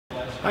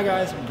Hi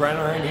guys, Brian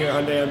O'Hearn here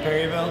at Hyundai in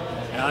Perryville,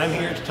 and I'm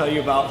here to tell you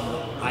about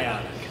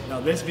Ioniq. Now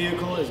this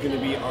vehicle is going to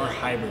be our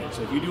hybrid,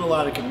 so if you do a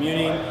lot of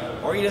commuting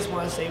or you just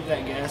want to save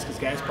that gas because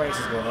gas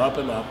prices go up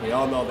and up, we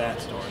all know that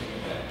story.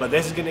 But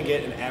this is going to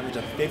get an average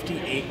of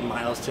 58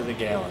 miles to the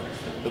gallon.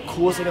 The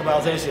coolest thing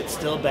about this, it's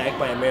still backed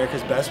by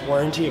America's best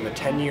warranty of a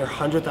 10-year,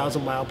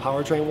 100,000 mile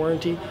powertrain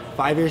warranty,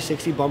 5-year,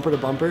 60 bumper to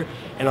bumper,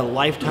 and a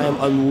lifetime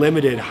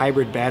unlimited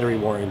hybrid battery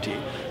warranty.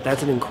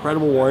 That's an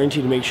incredible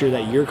warranty to make sure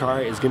that your car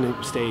is going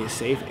to stay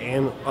safe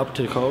and up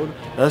to code.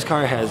 Now, this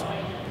car has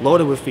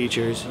loaded with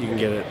features. You can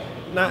get it,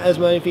 not as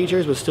many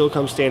features, but still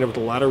comes standard with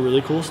a lot of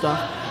really cool stuff,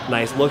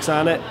 nice looks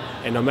on it,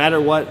 and no matter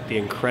what, the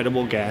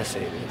incredible gas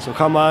savings. So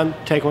come on,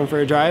 take one for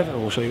a drive,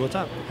 and we'll show you what's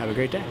up. Have a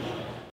great day.